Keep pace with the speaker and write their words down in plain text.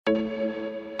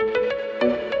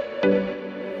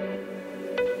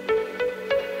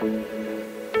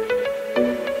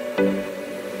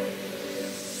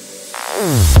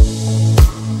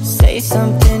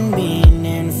something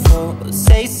meaningful,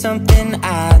 say something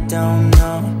I don't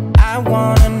know. I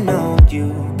wanna know you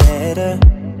better.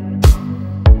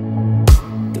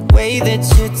 The way that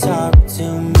you talk to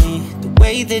me, the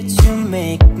way that you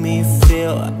make me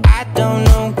feel, I don't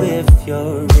know if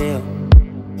you're real.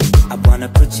 I wanna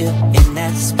put you in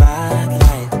that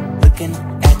spotlight, looking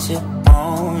at you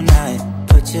all night.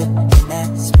 Put you in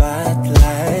that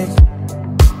spotlight.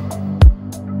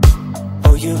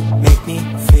 Oh, you make me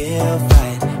feel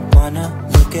right. Wanna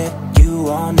look at you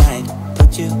all night.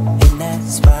 Put you in that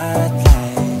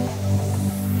spotlight.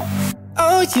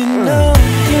 Oh, you know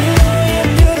you're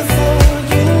beautiful.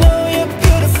 You know you're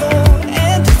beautiful.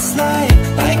 And it's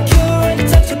like you're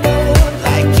untouchable.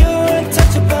 Like you're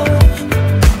untouchable.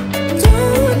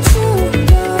 Don't you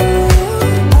know?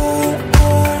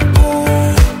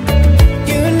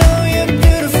 You know you're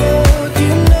beautiful.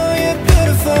 You know you're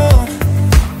beautiful.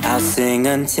 I'll sing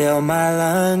until my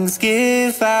lungs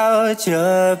give out.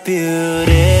 You're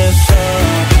beautiful.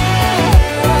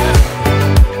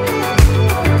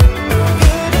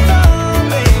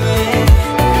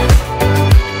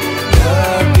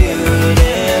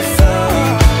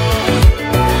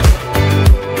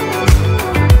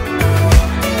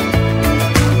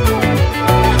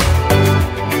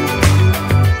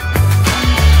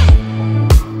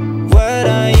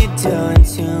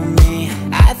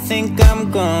 I'm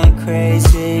going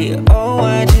crazy. Oh,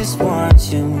 I just want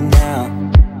you now.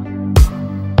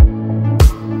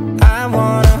 I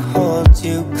wanna hold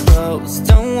you close,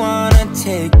 don't wanna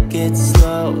take it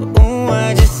slow. Oh,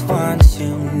 I just want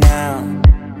you now.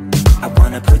 I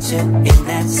wanna put you in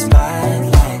that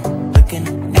spotlight, looking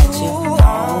at you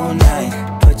all night.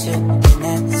 Put you in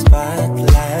that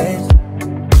spotlight.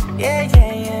 Yeah,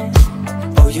 yeah, yeah.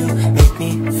 Oh, you make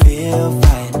me feel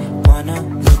right. Wanna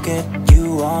look at you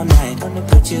all night. Wanna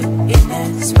put you in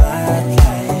that spotlight.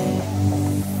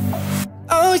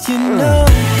 Oh, you know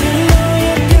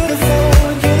you're beautiful.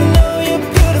 You know you're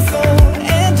beautiful.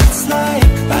 And it's like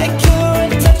you're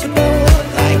untouchable.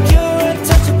 Like you're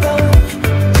untouchable.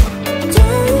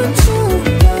 Don't you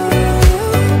know?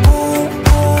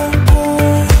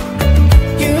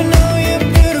 You know you're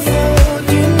beautiful.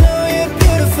 You know you're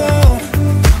beautiful.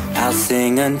 I'll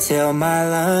sing until my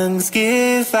lungs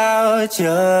give out.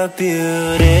 You're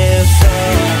beautiful.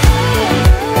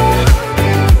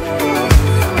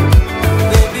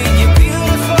 Baby, you're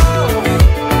beautiful.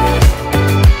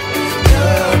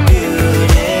 You're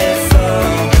beautiful.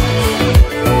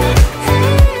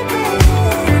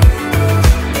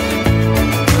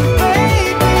 Baby,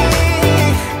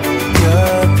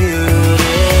 you're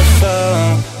beautiful.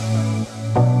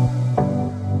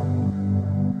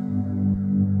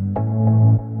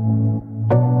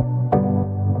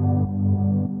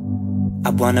 I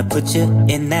wanna put you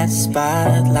in that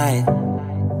spotlight,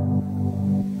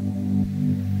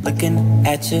 looking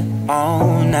at you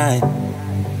all night,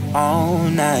 all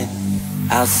night.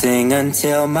 I'll sing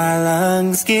until my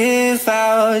lungs give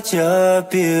out. You're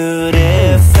beautiful.